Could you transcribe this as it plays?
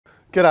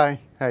G'day,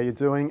 how you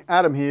doing?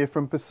 Adam here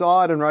from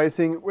Poseidon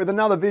Racing with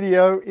another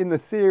video in the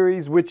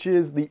series, which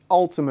is the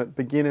ultimate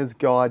beginner's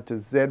guide to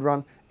Zed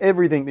Run.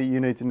 Everything that you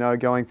need to know,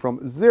 going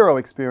from zero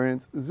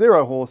experience,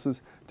 zero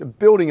horses, to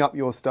building up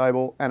your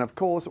stable and of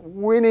course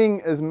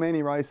winning as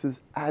many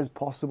races as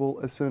possible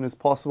as soon as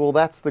possible.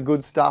 That's the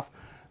good stuff.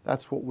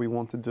 That's what we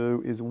want to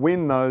do, is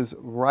win those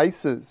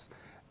races.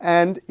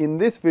 And in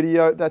this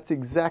video, that's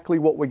exactly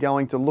what we're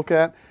going to look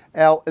at.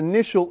 Our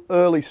initial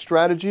early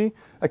strategy.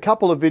 A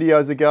couple of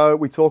videos ago,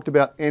 we talked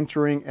about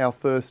entering our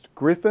first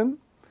Griffin.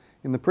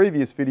 In the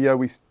previous video,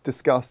 we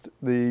discussed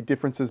the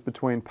differences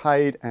between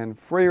paid and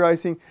free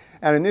racing.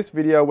 And in this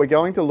video, we're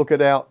going to look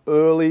at our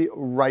early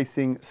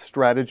racing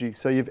strategy.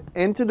 So you've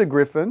entered a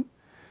Griffin.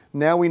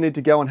 Now we need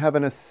to go and have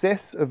an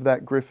assess of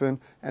that Griffin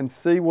and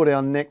see what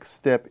our next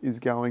step is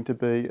going to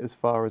be as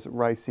far as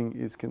racing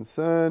is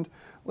concerned.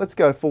 Let's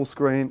go full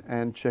screen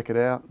and check it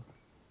out.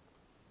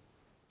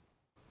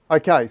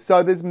 Okay,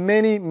 so there's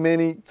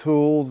many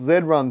tools,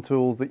 Zed Run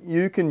tools, that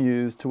you can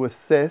use to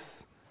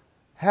assess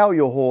how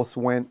your horse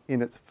went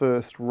in its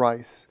first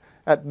race.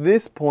 At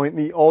this point,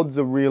 the odds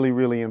are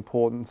really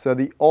important. So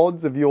the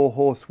odds of your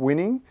horse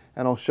winning,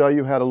 and I'll show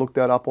you how to look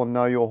that up on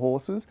Know Your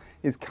Horses,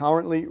 is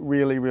currently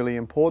really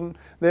important.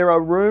 There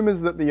are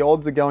rumours that the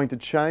odds are going to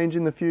change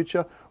in the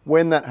future.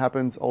 When that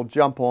happens, I'll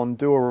jump on,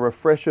 do a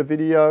refresher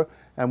video,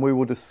 and we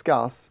will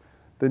discuss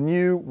the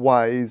new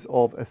ways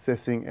of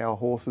assessing our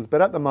horses.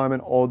 But at the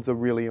moment, odds are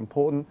really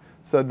important,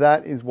 so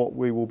that is what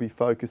we will be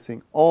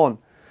focusing on.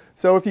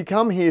 So if you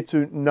come here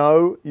to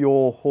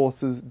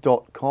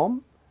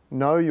knowyourhorses.com,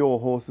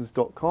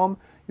 knowyourhorses.com,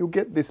 you'll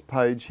get this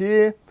page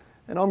here,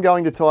 and I'm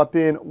going to type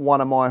in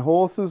one of my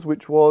horses,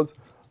 which was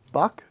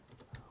Buck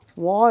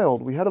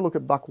Wild. We had a look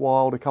at Buck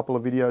Wild a couple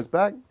of videos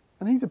back,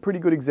 and he's a pretty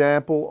good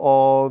example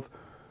of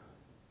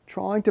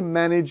trying to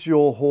manage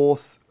your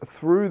horse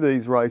through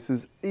these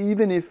races,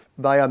 even if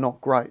they are not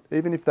great,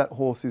 even if that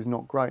horse is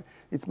not great.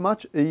 It's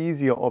much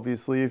easier,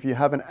 obviously, if you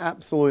have an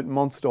absolute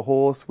monster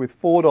horse with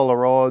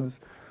 $4 odds,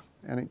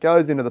 and it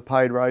goes into the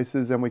paid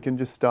races and we can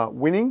just start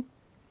winning.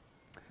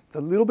 It's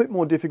a little bit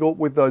more difficult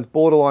with those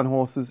borderline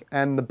horses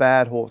and the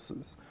bad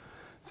horses.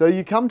 So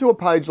you come to a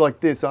page like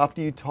this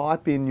after you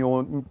type in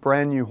your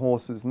brand new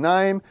horse's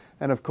name,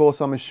 and of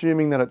course I'm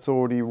assuming that it's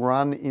already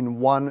run in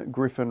one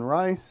Griffin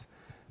race.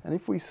 And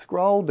if we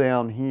scroll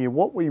down here,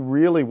 what we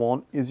really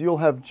want is you'll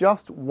have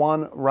just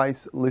one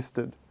race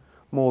listed,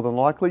 more than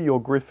likely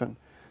your Griffin.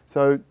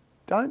 So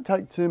don't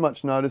take too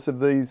much notice of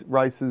these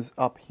races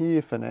up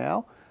here for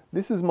now.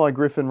 This is my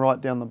Griffin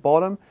right down the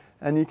bottom,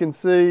 and you can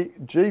see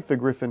G for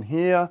Griffin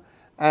here,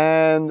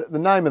 and the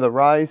name of the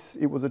race,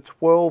 it was a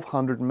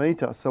 1200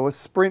 metre, so a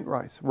sprint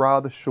race,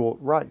 rather short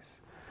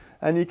race.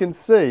 And you can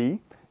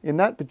see in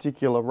that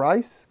particular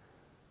race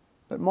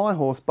that my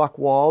horse, Buck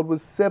Wild,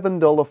 was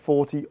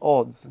 $7.40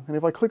 odds. And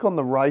if I click on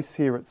the race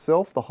here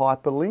itself, the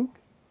hyperlink,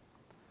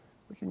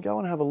 we can go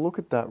and have a look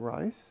at that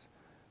race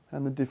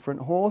and the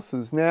different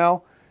horses.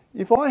 Now,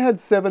 if I had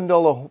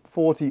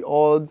 $7.40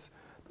 odds,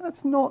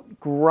 that's not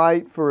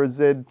great for a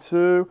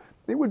Z2.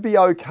 It would be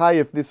okay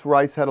if this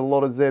race had a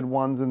lot of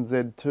Z1s and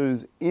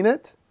Z2s in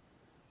it,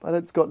 but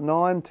it's got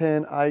 9,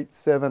 10, 8,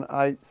 7,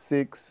 8,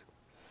 6,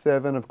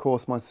 7, of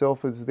course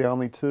myself is the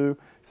only 2,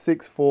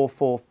 6, 4,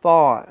 4,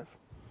 5.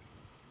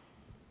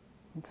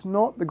 It's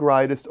not the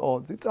greatest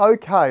odds. It's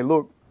okay.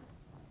 Look,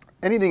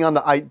 anything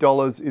under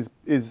 $8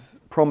 is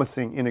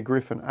promising in a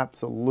Griffin,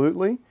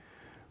 absolutely.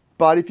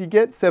 But if you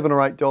get $7 or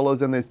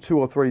 $8 and there's 2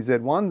 or 3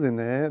 Z1s in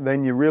there,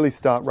 then you really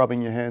start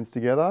rubbing your hands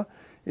together.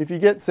 If you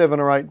get $7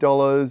 or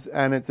 $8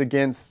 and it's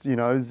against, you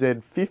know,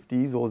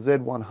 Z50s or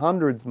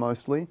Z100s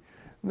mostly,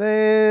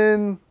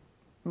 then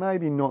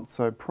maybe not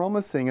so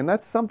promising. And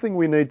that's something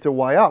we need to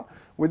weigh up.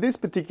 With this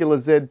particular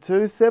Z2,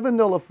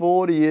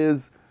 $7.40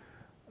 is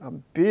a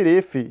bit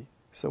iffy.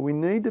 So we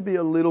need to be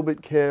a little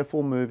bit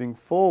careful moving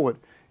forward.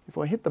 If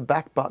I hit the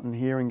back button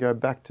here and go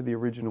back to the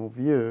original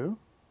view,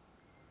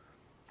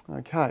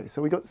 okay,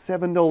 so we got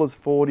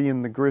 $7.40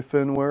 in the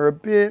Griffin. We're a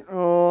bit,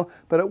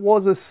 but it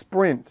was a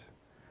sprint.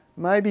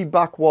 Maybe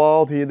Buck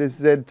Wild here, this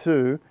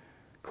Z2,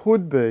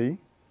 could be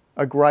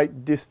a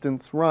great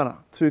distance runner,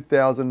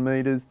 2,000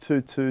 metres,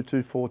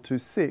 2.2, 2.4,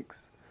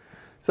 2.6.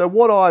 So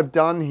what I've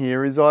done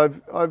here is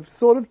I've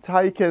sort of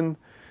taken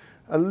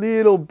a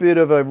little bit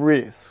of a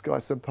risk, I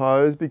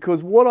suppose,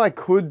 because what I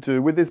could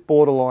do with this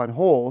borderline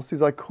horse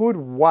is I could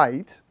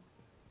wait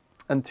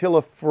until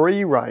a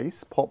free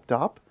race popped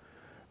up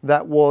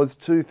that was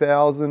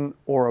 2,000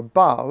 or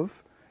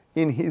above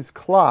in his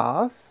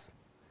class,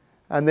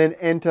 and then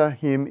enter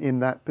him in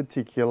that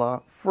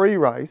particular free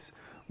race,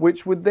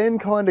 which would then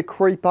kind of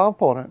creep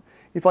up on it.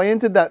 If I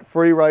entered that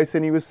free race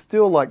and he was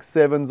still like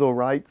 7s or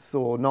 8s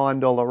or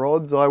 $9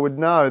 odds, I would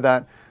know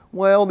that,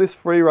 well, this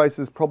free race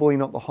is probably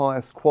not the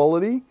highest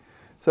quality,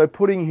 so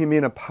putting him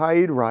in a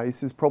paid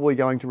race is probably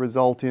going to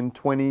result in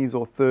 20s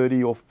or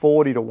 30 or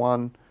 40 to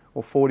 1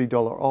 or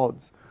 $40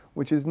 odds,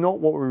 which is not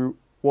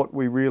what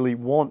we really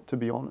want, to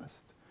be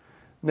honest.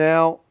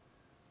 Now,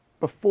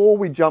 before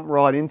we jump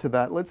right into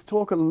that, let's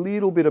talk a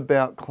little bit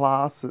about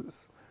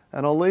classes.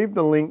 And I'll leave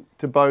the link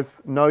to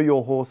both Know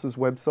Your Horses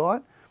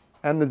website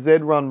and the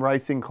Zed Run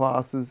racing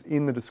classes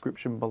in the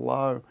description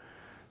below.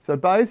 So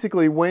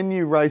basically, when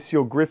you race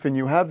your Griffin,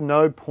 you have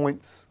no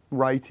points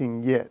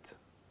rating yet.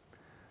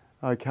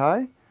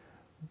 Okay?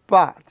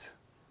 But,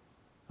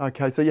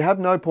 okay, so you have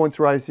no points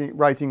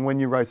rating when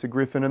you race a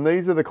Griffin, and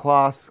these are the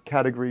class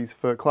categories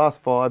for class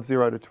 5,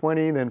 0 to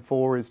 20, then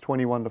 4 is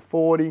 21 to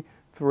 40,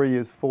 3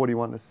 is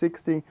 41 to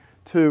 60,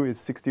 2 is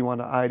 61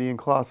 to 80, and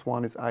class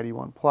 1 is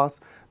 81 plus.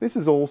 This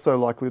is also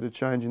likely to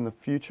change in the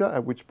future,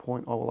 at which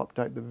point I will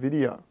update the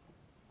video.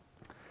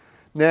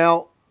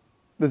 Now,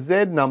 the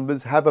Z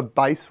numbers have a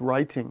base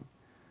rating.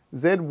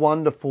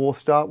 Z1 to 4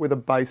 start with a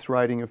base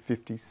rating of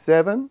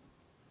 57.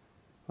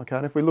 Okay,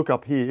 and if we look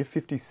up here,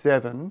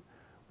 57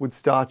 would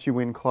start you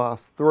in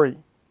class 3.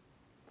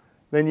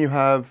 Then you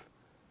have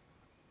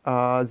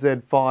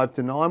Z5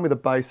 to 9 with a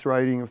base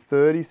rating of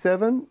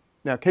 37.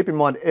 Now keep in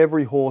mind,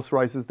 every horse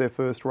races their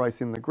first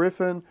race in the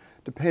Griffin.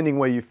 Depending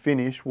where you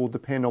finish will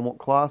depend on what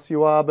class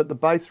you are, but the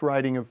base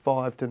rating of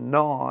 5 to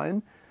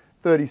 9,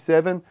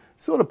 37,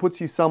 sort of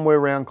puts you somewhere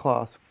around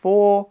class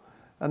 4.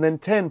 And then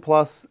 10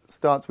 plus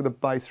starts with a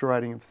base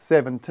rating of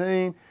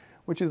 17,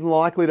 which is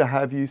likely to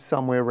have you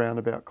somewhere around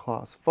about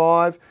class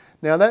 5.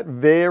 Now that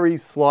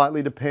varies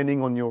slightly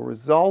depending on your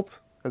result.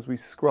 As we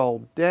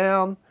scroll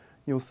down,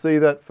 you'll see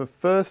that for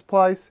first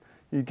place,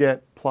 you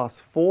get plus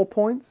 4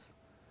 points,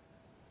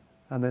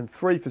 and then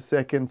 3 for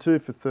second, 2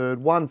 for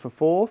third, 1 for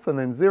fourth, and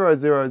then 0,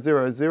 0,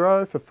 0,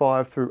 0 for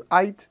 5 through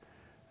 8,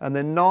 and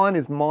then 9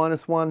 is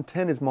minus 1,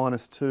 10 is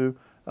minus 2,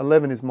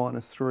 11 is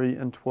minus 3,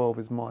 and 12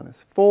 is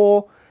minus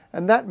 4.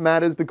 And that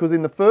matters because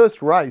in the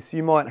first race,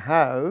 you might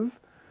have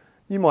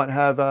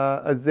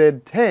a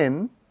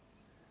Z10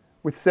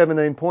 with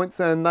 17 points,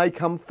 and they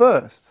come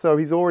first. So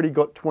he's already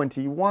got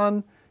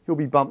 21. He'll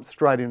be bumped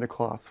straight into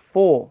class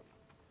 4.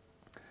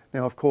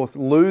 Now, of course,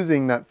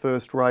 losing that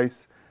first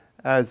race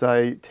as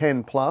a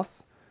 10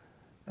 plus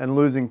and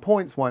losing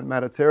points won't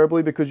matter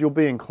terribly because you'll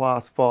be in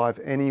class 5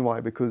 anyway,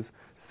 because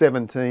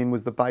 17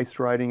 was the base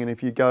rating, and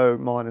if you go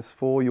minus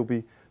 4, you'll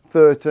be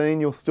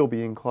 13, you'll still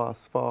be in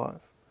class 5.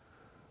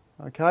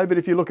 Okay, but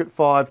if you look at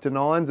 5 to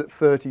 9s at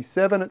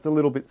 37, it's a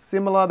little bit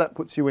similar. That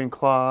puts you in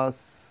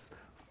class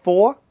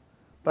 4.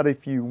 But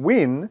if you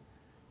win,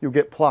 you'll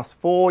get plus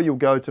 4, you'll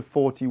go to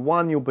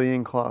 41, you'll be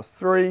in class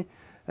 3.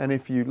 And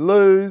if you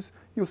lose,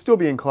 you'll still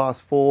be in class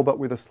 4, but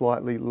with a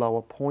slightly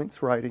lower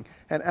points rating.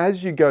 And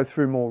as you go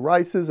through more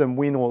races and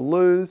win or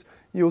lose,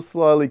 you'll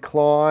slowly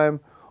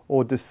climb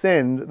or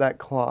descend that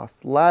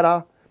class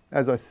ladder.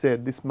 As I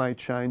said, this may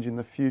change in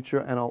the future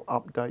and I'll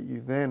update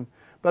you then.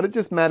 But it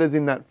just matters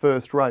in that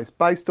first race.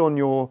 Based on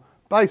your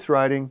base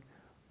rating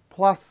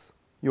plus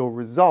your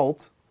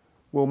result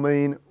will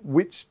mean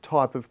which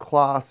type of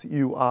class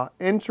you are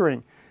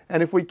entering.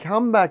 And if we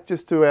come back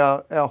just to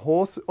our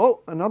horse,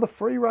 oh, another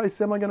free race.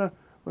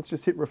 Let's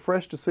just hit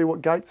refresh to see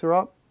what gates are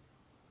up.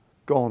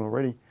 Gone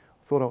already.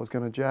 I thought I was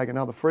going to jag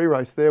another free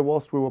race there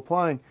whilst we were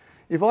playing.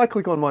 If I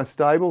click on my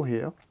stable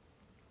here,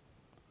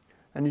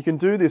 and you can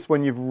do this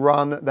when you've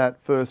run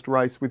that first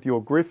race with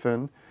your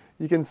Griffin,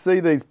 you can see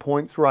these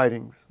points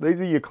ratings.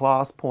 These are your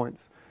class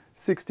points.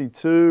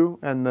 62,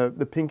 and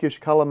the pinkish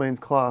colour means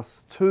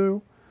class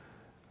 2.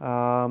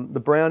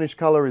 The brownish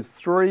colour is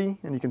 3,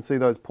 and you can see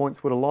those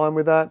points would align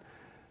with that.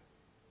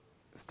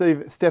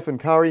 Stephen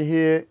Curry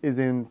here is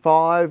in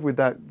 5 with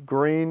that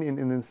green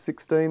in the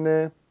 16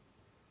 there.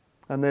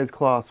 And there's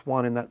class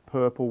 1 in that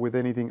purple with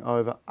anything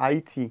over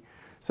 80.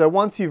 So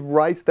once you've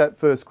raced that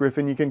first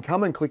Griffin, you can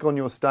come and click on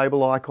your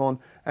stable icon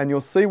and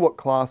you'll see what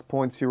class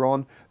points you're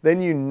on.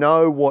 Then you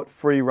know what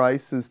free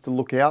races to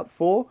look out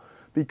for,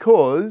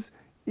 because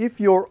if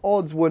your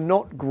odds were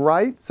not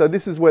great, so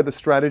this is where the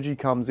strategy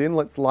comes in.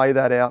 Let's lay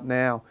that out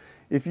now.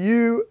 If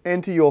you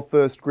enter your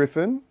first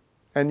Griffin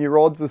and your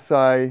odds are,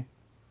 say,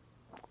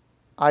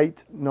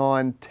 8,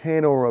 9,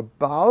 10 or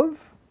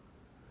above,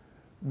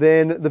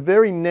 then the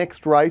very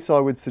next race I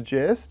would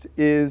suggest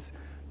is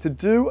to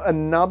do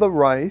another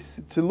race,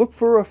 to look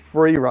for a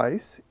free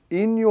race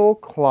in your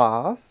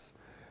class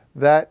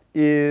that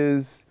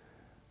is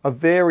a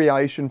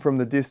variation from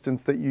the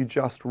distance that you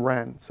just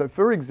ran. So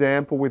for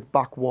example, with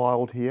Buck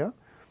Wild here,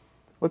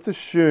 let's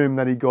assume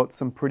that he got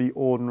some pretty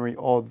ordinary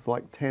odds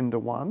like 10 to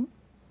 1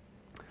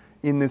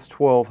 in this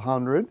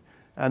 1200.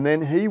 And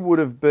then he would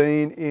have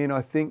been in,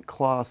 I think,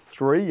 class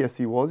 3. Yes,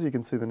 he was. You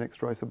can see the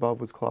next race above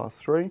was class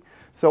 3.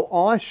 So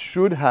I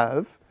should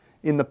have,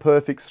 in the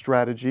perfect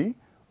strategy,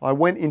 I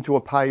went into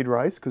a paid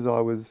race because I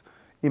was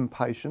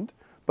impatient.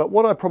 But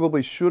what I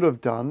probably should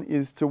have done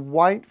is to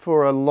wait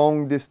for a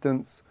long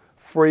distance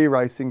free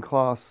racing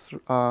class,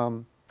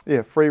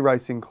 free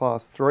racing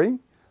class 3,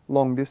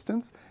 long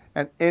distance,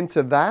 and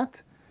enter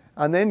that,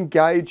 and then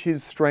gauge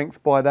his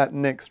strength by that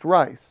next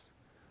race.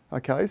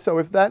 Okay, so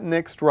if that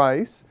next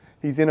race,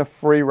 he's in a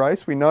free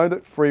race, we know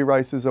that free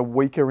races are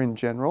weaker in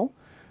general.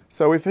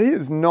 So if he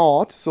is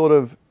not sort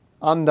of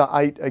under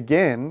 8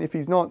 again, if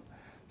he's not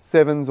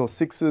 7s or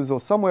 6s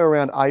or somewhere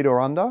around 8 or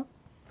under,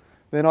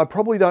 then I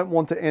probably don't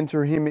want to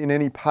enter him in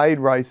any paid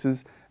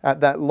races at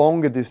that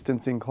longer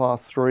distance in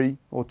class 3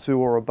 or 2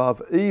 or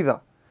above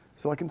either.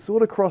 So I can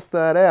sort of cross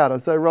that out. I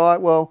say, right,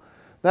 well,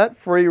 that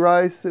free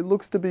race, it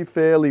looks to be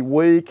fairly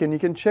weak, and you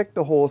can check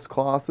the horse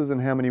classes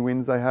and how many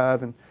wins they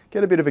have and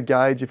get a bit of a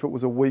gauge if it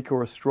was a weak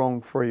or a strong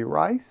free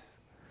race.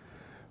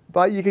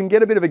 But you can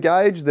get a bit of a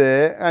gauge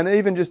there, and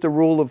even just a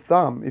rule of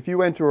thumb. If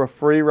you enter a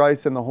free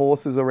race and the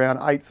horse is around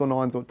 8s or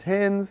 9s or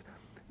 10s,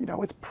 you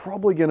know, it's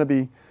probably going to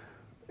be,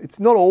 it's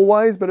not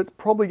always, but it's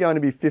probably going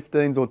to be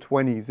 15s or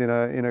 20s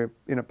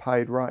in a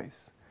paid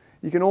race.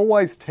 You can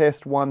always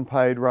test one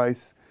paid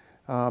race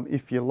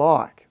if you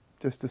like,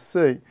 just to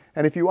see.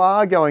 And if you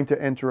are going to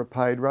enter a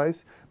paid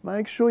race,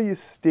 make sure you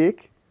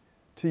stick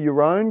to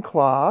your own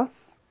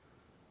class,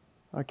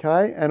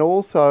 okay, and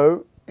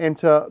also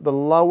enter the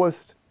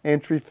lowest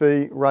entry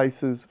fee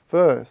races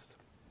first.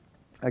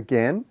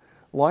 Again,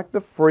 like the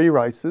free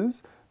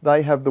races,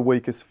 they have the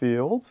weakest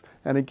fields.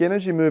 And again,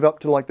 as you move up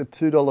to like the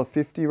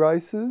 $2.50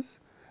 races,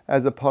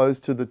 as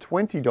opposed to the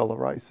 $20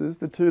 races,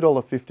 the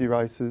 $2.50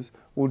 races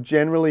will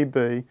generally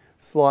be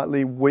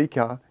slightly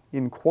weaker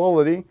in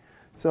quality.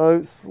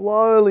 So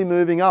slowly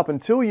moving up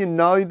until you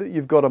know that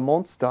you've got a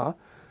monster,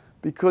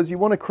 because you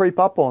want to creep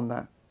up on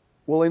that.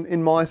 Well,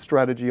 in my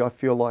strategy, I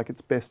feel like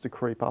it's best to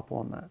creep up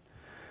on that.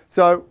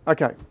 So,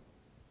 okay,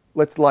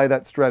 let's lay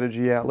that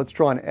strategy out. Let's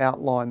try and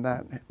outline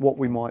that, what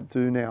we might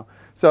do now.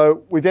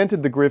 So we've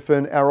entered the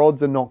Griffin. Our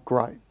odds are not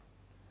great.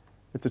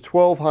 It's a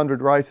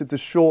 1200 race. It's a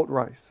short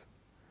race.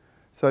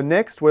 So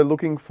next we're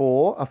looking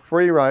for a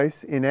free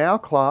race in our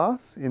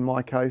class, in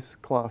my case,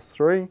 class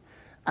 3,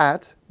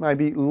 at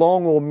maybe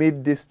long or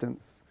mid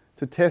distance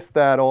to test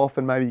that off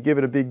and maybe give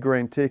it a big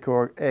green tick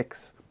or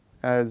X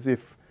as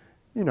if,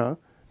 you know.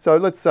 So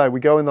let's say we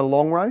go in the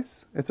long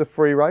race. It's a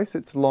free race.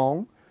 It's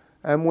long.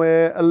 And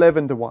we're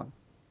 11 to 1.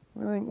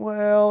 We think,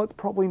 well, it's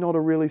probably not a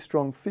really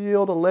strong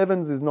field.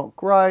 11s is not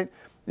great.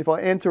 If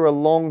I enter a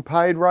long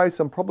paid race,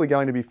 I'm probably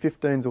going to be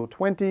 15s or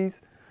 20s.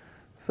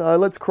 So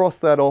let's cross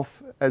that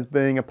off as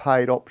being a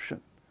paid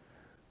option.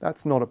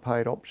 That's not a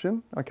paid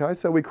option. Okay,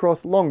 so we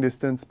cross long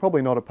distance,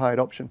 probably not a paid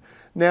option.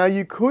 Now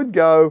you could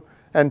go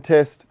and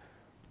test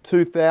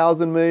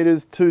 2,000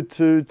 metres,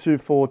 2.2,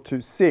 2.4,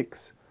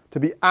 2.6 to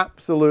be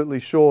absolutely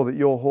sure that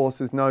your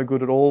horse is no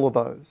good at all of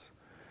those.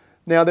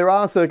 Now there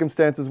are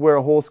circumstances where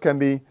a horse can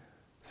be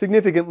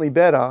significantly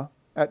better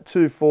at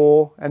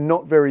 2.4 and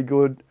not very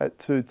good at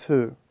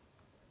 2.2.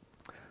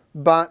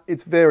 But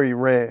it's very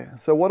rare.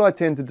 So what I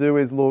tend to do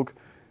is look,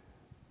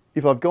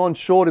 if I've gone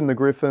short in the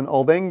Griffin,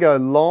 I'll then go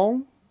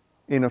long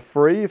in a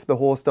free if the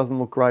horse doesn't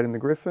look great in the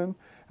Griffin.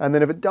 And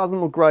then if it doesn't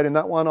look great in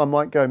that one, I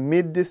might go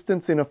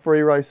mid-distance in a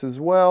free race as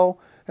well.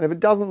 And if it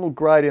doesn't look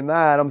great in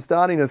that, I'm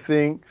starting to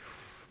think,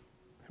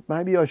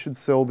 maybe I should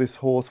sell this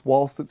horse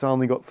whilst it's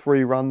only got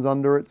 3 runs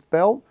under its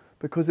belt,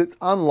 because it's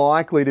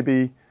unlikely to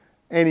be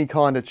any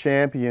kind of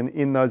champion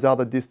in those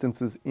other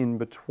distances in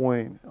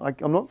between.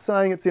 I'm not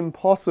saying it's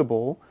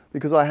impossible,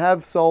 because I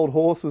have sold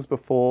horses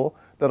before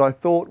that I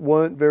thought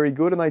weren't very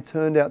good and they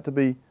turned out to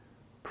be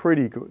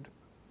pretty good.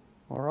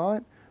 All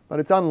right? But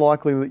it's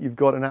unlikely that you've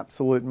got an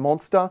absolute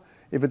monster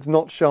if it's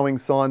not showing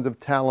signs of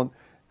talent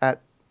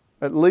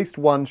at least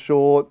one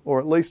short or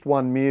at least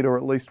one mid or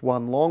at least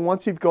one long.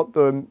 Once you've got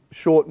the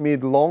short,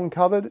 mid, long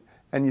covered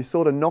and you're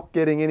sort of not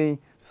getting any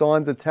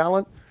signs of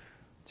talent,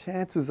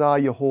 chances are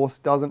your horse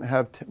doesn't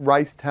have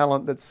race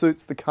talent that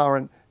suits the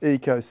current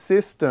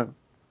ecosystem.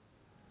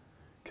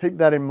 Keep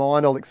that in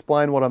mind. I'll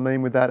explain what I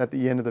mean with that at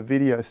the end of the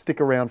video. Stick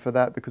around for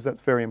that because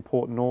that's very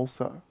important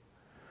also.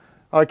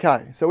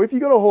 Okay, so if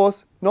you've got a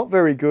horse not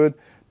very good,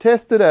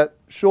 test it at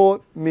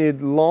short,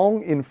 mid,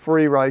 long in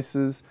free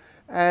races,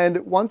 and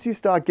once you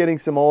start getting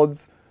some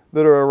odds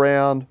that are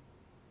around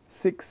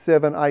 6,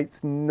 7,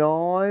 8s,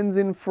 9s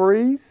in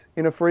frees,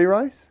 in a free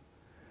race,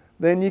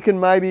 then you can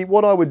maybe,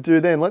 what I would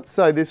do then, let's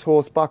say this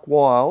horse Buck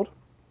Wild,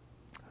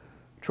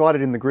 tried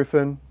it in the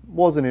Griffin,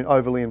 wasn't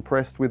overly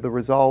impressed with the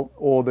result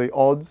or the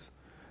odds.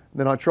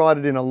 Then I tried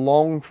it in a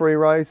long free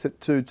race at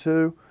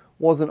 2.2,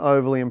 wasn't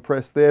overly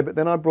impressed there, but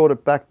then I brought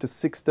it back to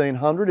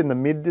 1600 in the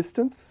mid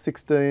distance,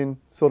 16,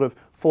 sort of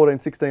 14,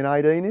 16,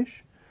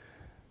 18-ish,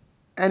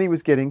 and he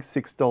was getting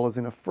 $6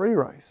 in a free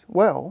race.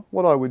 Well,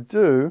 what I would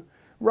do,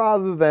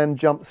 rather than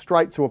jump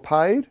straight to a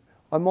paid,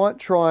 I might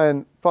try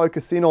and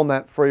focus in on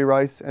that free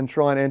race and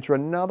try and enter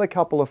another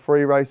couple of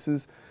free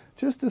races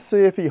just to see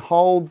if he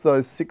holds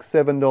those $6,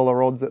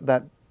 $7 odds at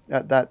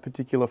that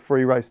particular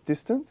free race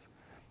distance.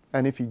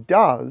 And if he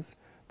does,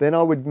 then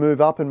I would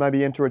move up and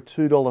maybe enter a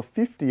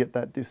 $2.50 at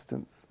that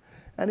distance.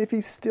 And if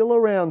he's still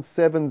around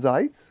 7s,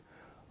 8s,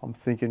 I'm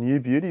thinking, you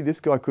beauty, this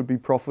guy could be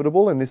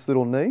profitable in this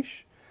little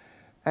niche.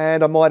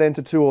 And I might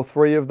enter 2 or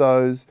 3 of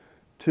those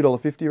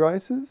 $2.50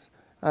 races.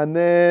 And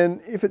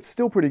then if it's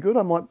still pretty good,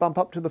 I might bump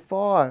up to the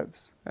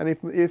 5s. And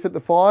if at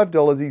the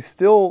 $5 he's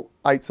still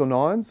 8s or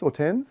 9s or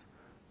 10s,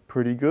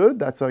 pretty good,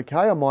 that's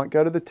okay. I might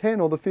go to the 10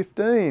 or the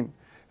 15.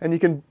 And you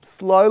can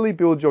slowly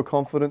build your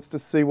confidence to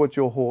see what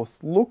your horse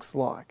looks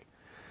like.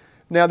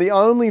 Now, the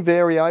only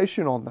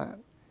variation on that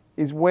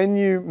is when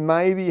you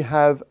maybe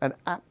have an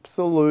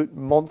absolute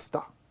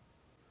monster.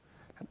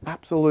 An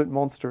absolute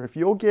monster. If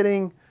you're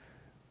getting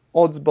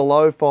odds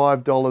below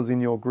 $5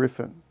 in your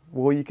Griffin,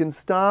 well, you can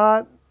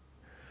start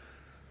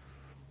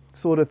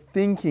sort of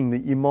thinking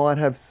that you might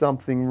have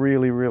something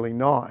really, really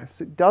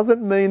nice. It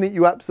doesn't mean that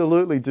you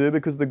absolutely do,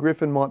 because the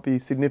Griffin might be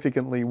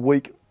significantly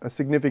weak, a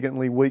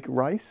significantly weak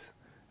race.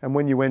 And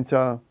when you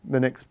enter the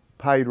next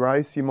paid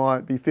race, you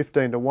might be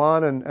 15 to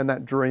 1, and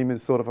that dream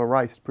is sort of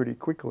erased pretty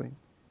quickly.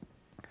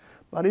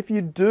 But if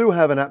you do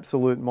have an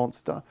absolute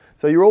monster,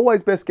 so you're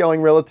always best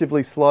going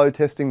relatively slow,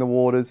 testing the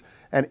waters,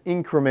 and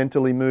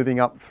incrementally moving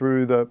up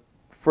through the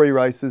free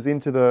races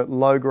into the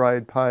low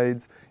grade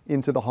paids,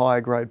 into the higher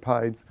grade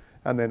paids,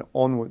 and then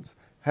onwards.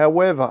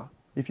 However,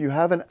 if you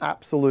have an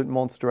absolute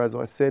monster, as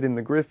I said in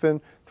the Griffin,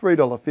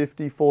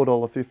 $3.50,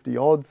 $4.50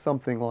 odds,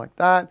 something like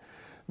that,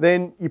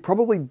 then you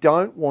probably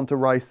don't want to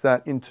race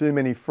that in too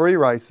many free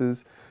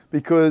races,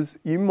 because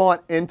you might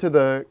enter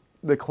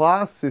the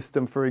class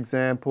system, for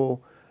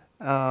example,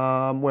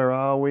 where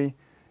are we?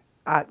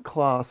 At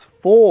class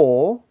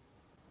 4,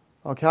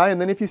 okay? And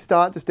then if you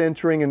start just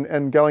entering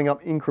and going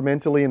up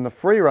incrementally in the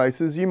free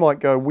races, you might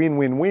go win,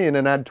 win, win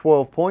and add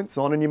 12 points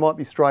on, and you might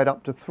be straight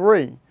up to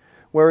 3.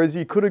 Whereas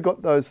you could have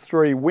got those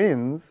 3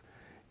 wins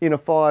in a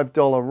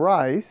 $5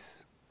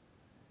 race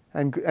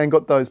and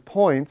got those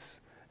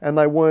points, and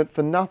they weren't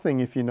for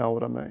nothing, if you know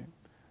what I mean.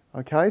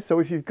 Okay, so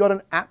if you've got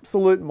an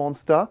absolute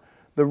monster,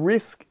 the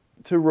risk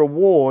to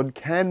reward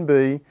can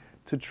be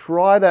to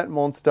try that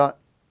monster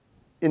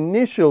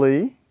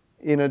initially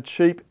in a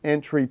cheap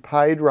entry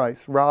paid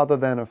race rather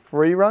than a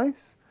free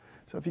race.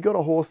 So if you've got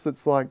a horse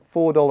that's like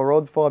 $4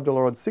 odds,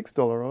 $5 odds,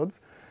 $6 odds,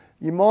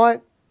 you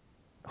might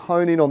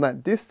hone in on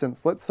that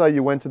distance. Let's say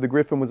you went to the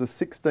Griffin, was a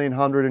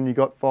 1600 and you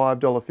got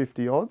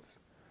 $5.50 odds.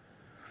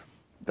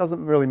 It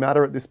doesn't really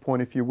matter at this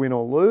point if you win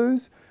or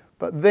lose,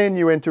 but then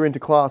you enter into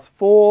class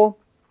 4.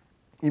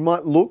 You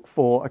might look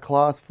for a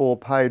class 4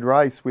 paid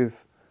race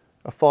with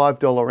a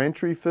 $5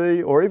 entry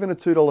fee or even a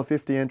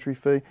 $2.50 entry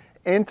fee.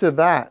 Enter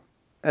that,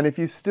 and if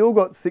you've still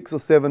got $6 or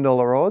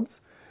 $7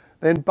 odds,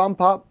 then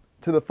bump up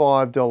to the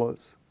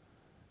 $5.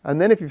 And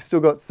then if you've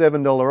still got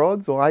 $7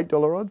 odds or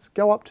 $8 odds,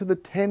 go up to the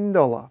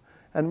 $10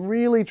 and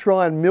really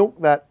try and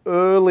milk that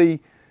early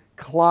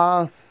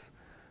class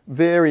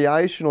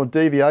variation or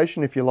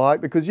deviation, if you like,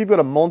 because you've got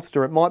a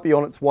monster. It might be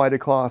on its way to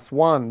class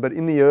 1, but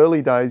in the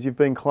early days you've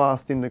been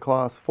classed into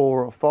class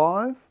 4 or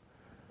 5.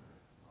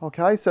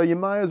 Okay, so you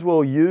may as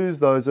well use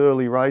those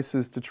early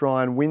races to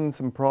try and win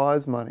some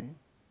prize money.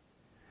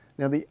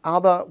 Now, the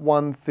other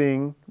one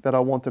thing that I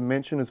want to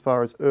mention as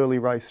far as early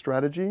race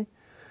strategy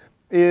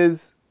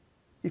is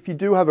if you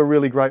do have a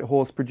really great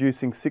horse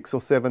producing $6 or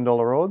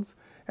 $7 odds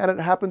and it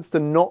happens to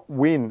not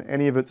win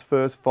any of its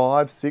first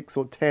 5, 6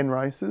 or 10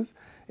 races,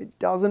 it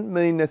doesn't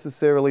mean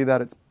necessarily that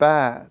it's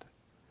bad.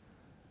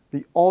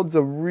 The odds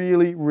are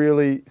really,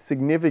 really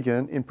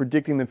significant in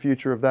predicting the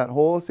future of that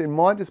horse. It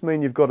might just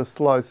mean you've got a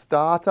slow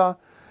starter,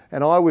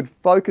 and I would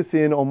focus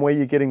in on where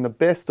you're getting the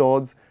best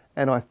odds,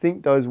 and I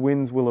think those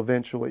wins will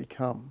eventually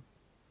come.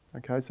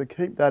 Okay, so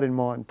keep that in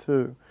mind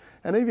too.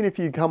 And even if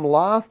you come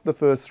last the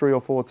first 3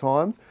 or 4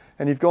 times,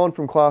 and you've gone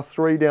from class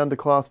 3 down to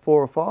class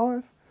 4 or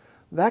 5,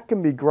 that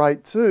can be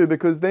great too,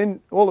 because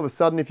then all of a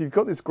sudden, if you've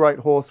got this great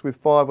horse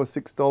with $5 or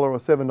 $6 or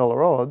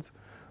 $7 odds,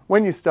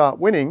 when you start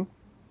winning,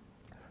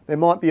 there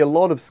might be a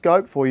lot of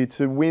scope for you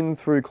to win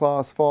through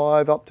class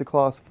 5 up to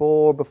class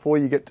 4 before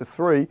you get to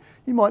 3.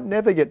 You might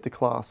never get to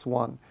class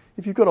 1.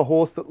 If you've got a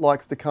horse that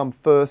likes to come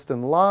first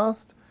and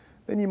last,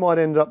 then you might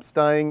end up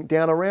staying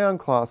down around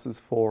classes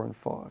 4 and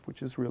 5,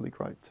 which is really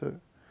great too.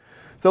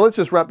 So let's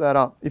just wrap that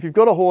up. If you've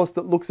got a horse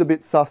that looks a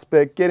bit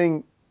suspect,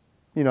 getting,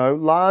 you know,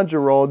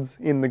 larger odds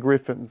in the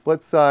Griffins,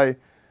 let's say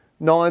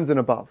 9s and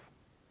above,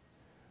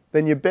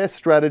 then your best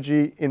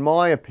strategy, in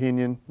my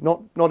opinion,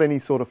 not any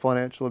sort of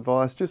financial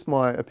advice, just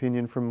my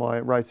opinion from my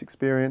race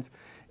experience,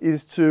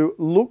 is to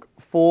look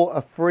for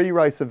a free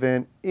race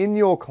event in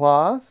your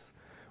class,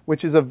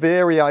 which is a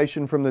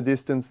variation from the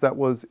distance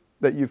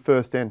that you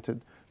first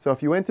entered. So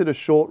if you entered a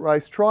short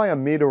race, try a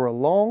mid or a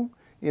long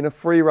in a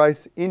free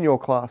race in your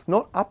class,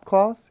 not up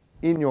class,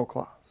 in your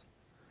class.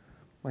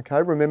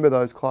 Okay, remember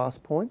those class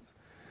points.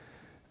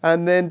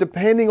 And then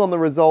depending on the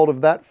result of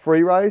that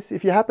free race,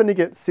 if you happen to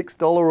get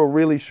 $6 or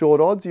really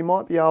short odds, you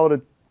might be able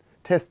to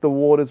test the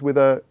waters with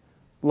a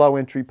low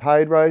entry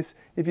paid race.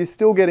 If you're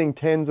still getting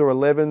 10s or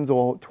 11s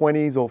or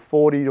 20s or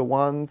 40 to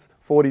 1s,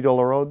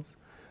 $40 odds,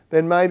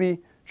 then maybe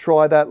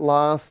try that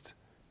last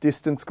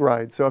distance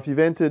grade. So if you've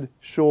entered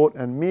short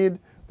and mid,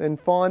 then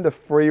find a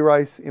free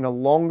race in a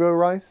longer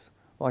race,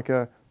 like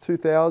a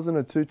 2000,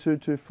 a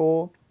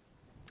 2224,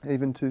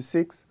 even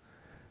 26.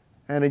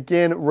 And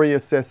again,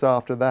 reassess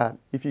after that.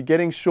 If you're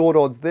getting short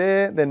odds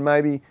there, then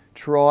maybe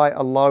try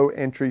a low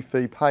entry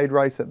fee paid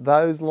race at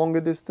those longer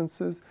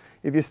distances.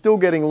 If you're still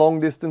getting long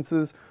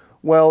distances,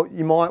 well,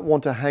 you might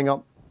want to hang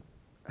up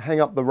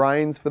the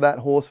reins for that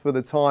horse for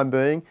the time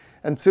being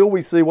until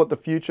we see what the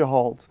future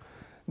holds.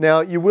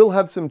 Now, you will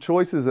have some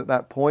choices at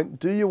that point.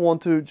 Do you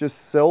want to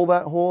just sell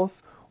that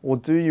horse, or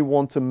do you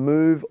want to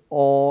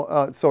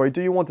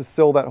do you want to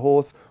sell that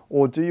horse,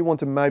 or do you want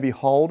to maybe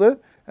hold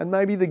it and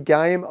maybe the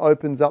game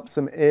opens up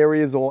some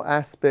areas or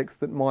aspects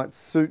that might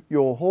suit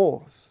your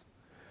horse.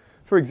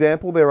 For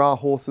example, there are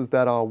horses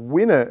that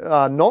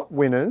are not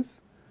winners.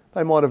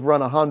 They might have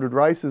run 100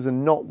 races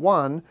and not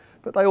won,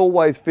 but they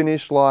always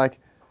finish like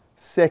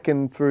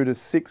 2nd through to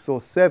 6th or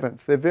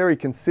 7th. They're very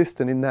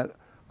consistent in that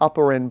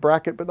upper end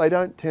bracket, but they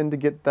don't tend to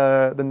get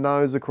the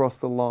nose across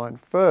the line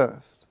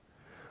first.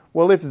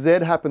 Well, if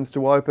Zed happens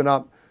to open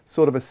up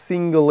sort of a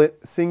single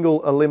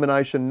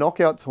elimination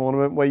knockout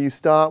tournament where you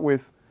start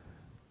with,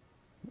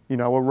 you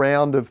know, a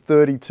round of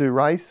 32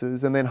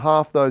 races, and then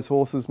half those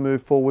horses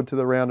move forward to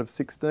the round of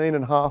 16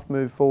 and half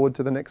move forward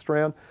to the next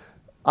round,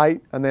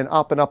 8, and then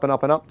up and up and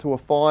up and up to a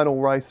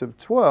final race of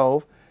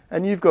 12,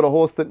 and you've got a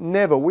horse that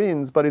never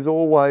wins but is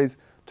always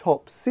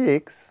top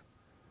 6,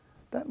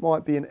 that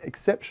might be an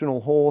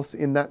exceptional horse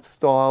in that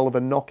style of a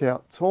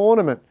knockout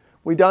tournament.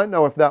 We don't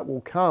know if that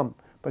will come,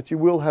 but you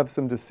will have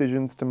some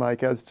decisions to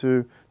make as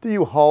to, do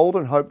you hold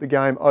and hope the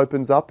game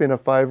opens up in a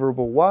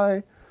favourable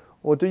way,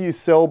 or do you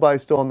sell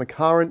based on the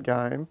current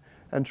game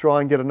and try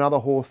and get another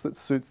horse that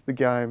suits the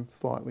game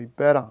slightly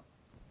better?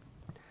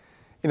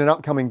 In an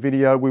upcoming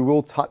video, we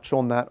will touch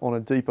on that on a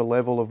deeper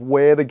level of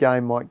where the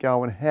game might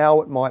go and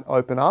how it might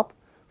open up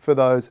for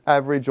those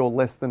average or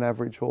less than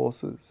average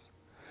horses.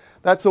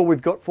 That's all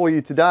we've got for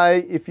you today.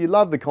 If you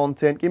love the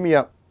content, give me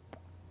a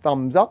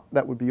thumbs up,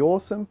 that would be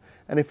awesome.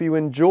 And if you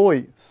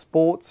enjoy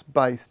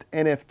sports-based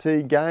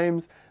NFT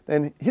games,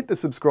 then hit the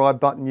subscribe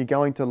button. You're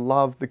going to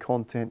love the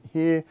content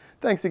here.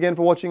 Thanks again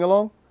for watching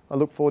along. I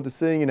look forward to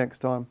seeing you next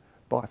time.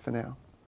 Bye for now.